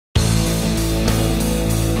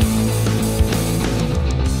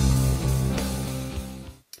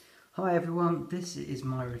Hi everyone, this is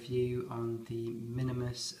my review on the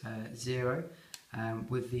Minimus Zero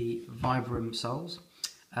with the Vibram soles.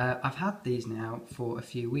 I've had these now for a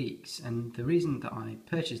few weeks, and the reason that I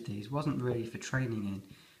purchased these wasn't really for training in,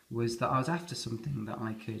 was that I was after something that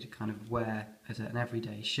I could kind of wear as an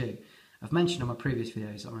everyday shoe. I've mentioned on my previous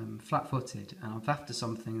videos that I'm flat-footed, and I'm after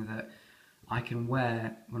something that I can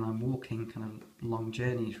wear when I'm walking kind of long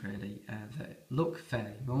journeys really, that look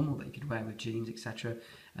fairly normal, that you could wear with jeans, etc.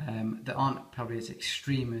 That aren't probably as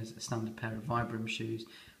extreme as a standard pair of Vibram shoes,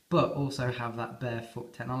 but also have that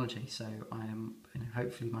barefoot technology, so I am,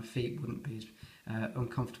 hopefully my feet wouldn't be as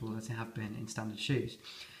uncomfortable as they have been in standard shoes.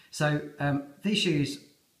 So these shoes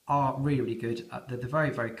are really good. They're very,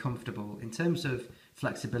 very comfortable. In terms of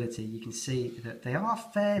flexibility, you can see that they are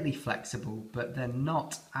fairly flexible, but they're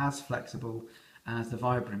not as flexible as the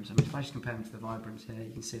Vibrams. I mean, if I just compare them to the Vibrams here,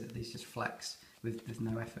 you can see that these just flex with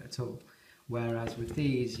no effort at all. Whereas with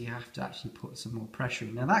these, you have to actually put some more pressure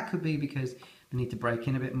in. Now that could be because they need to break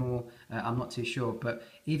in a bit more, I'm not too sure, but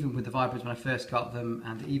even with the Vibrams when I first got them,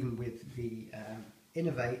 and even with the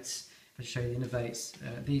Innovates, if I show you the Innovates,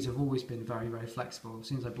 these have always been very, very flexible. As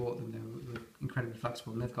soon as I bought them, they were incredibly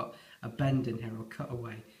flexible, and they've got a bend in here or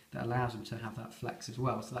cutaway that allows them to have that flex as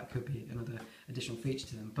well, so that could be another additional feature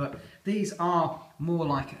to them. But these are more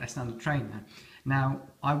like a standard trainer. Now,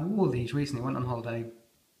 I wore these recently, I went on holiday,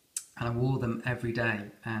 and I wore them every day,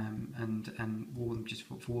 and wore them just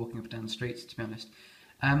for walking up and down the streets, to be honest.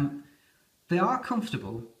 They are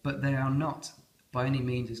comfortable, but they are not by any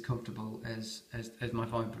means as comfortable as my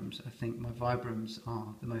Vibrams. I think my Vibrams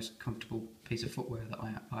are the most comfortable piece of footwear that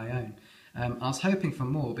I own. I was hoping for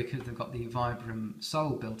more because they've got the Vibram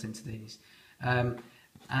sole built into these. And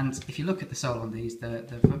if you look at the sole on these, they're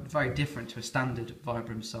very different to a standard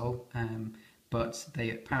Vibram sole, but they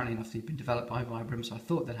apparently enough have been developed by Vibram, so I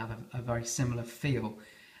thought they'd have a very similar feel.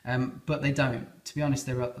 But they don't. To be honest,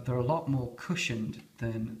 they're a lot more cushioned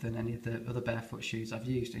than any of the other barefoot shoes I've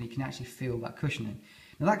used, and you can actually feel that cushioning.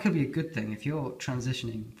 Now that could be a good thing if you're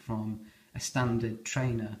transitioning from a standard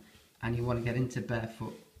trainer and you want to get into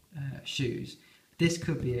barefoot shoes. This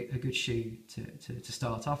could be a good shoe to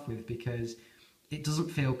start off with, because it doesn't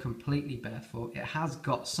feel completely barefoot. It has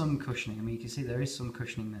got some cushioning. I mean, you can see there is some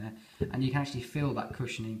cushioning there, and you can actually feel that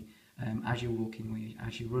cushioning as you're walking or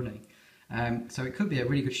as you're running. So it could be a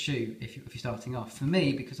really good shoe if you're starting off. For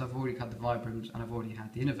me, because I've already had the Vibrams and I've already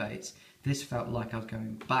had the Innovates, this felt like I was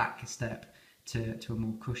going back a step to a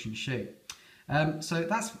more cushioned shoe. So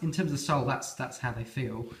that's, in terms of the sole, that's how they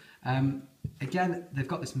feel. Again, they've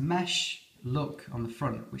got this mesh look on the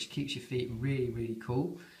front, which keeps your feet really, really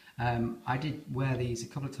cool. I did wear these a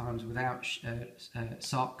couple of times without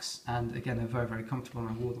socks, and again, they're very, very comfortable,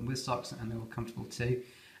 and I wore them with socks and they were comfortable too.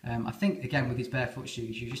 I think, again, with these barefoot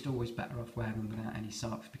shoes, you're just always better off wearing them without any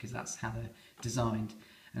socks, because that's how they're designed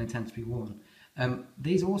and intended to be worn.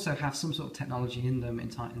 These also have some sort of technology in them in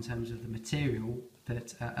terms of the material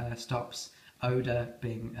that stops odour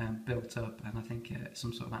being built up, and I think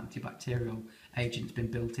some sort of antibacterial agent's been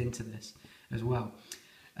built into this as well.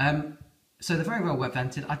 So they're very well wet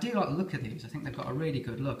vented. I do like the look of these. I think they've got a really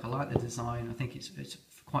good look. I like the design. I think it's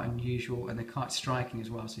quite unusual, and they're quite striking as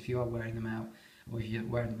well. So if you are wearing them out, or if you're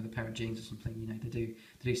wearing them with a pair of jeans or something, they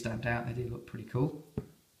do stand out. They do look pretty cool.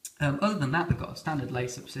 Other than that, they've got a standard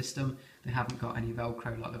lace-up system. They haven't got any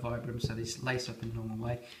Velcro like the Vibram, so they lace up in a normal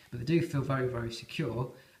way. But they do feel very, very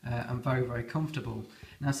secure and very, very comfortable.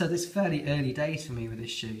 Now, so this fairly early days for me with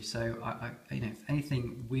this shoe. So if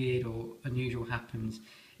anything weird or unusual happens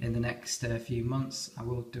in the next few months, I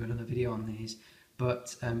will do another video on these.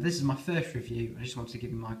 But this is my first review. I just wanted to give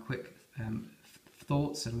you my quick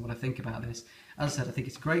thoughts and what I think about this. As I said, I think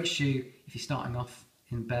it's a great shoe if you're starting off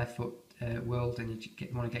in barefoot world and you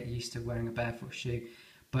want to get used to wearing a barefoot shoe.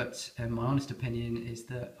 But my honest opinion is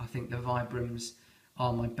that I think the Vibrams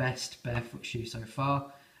are my best barefoot shoe so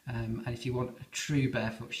far. And if you want a true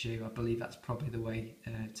barefoot shoe, I believe that's probably the way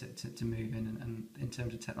to move in. And in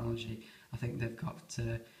terms of technology, I think they've got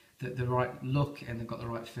the right look and they've got the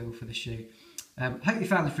right feel for the shoe. Hope you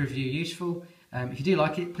found this review useful. If you do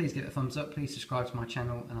like it, please give it a thumbs up, please subscribe to my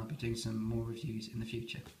channel, and I'll be doing some more reviews in the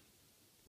future.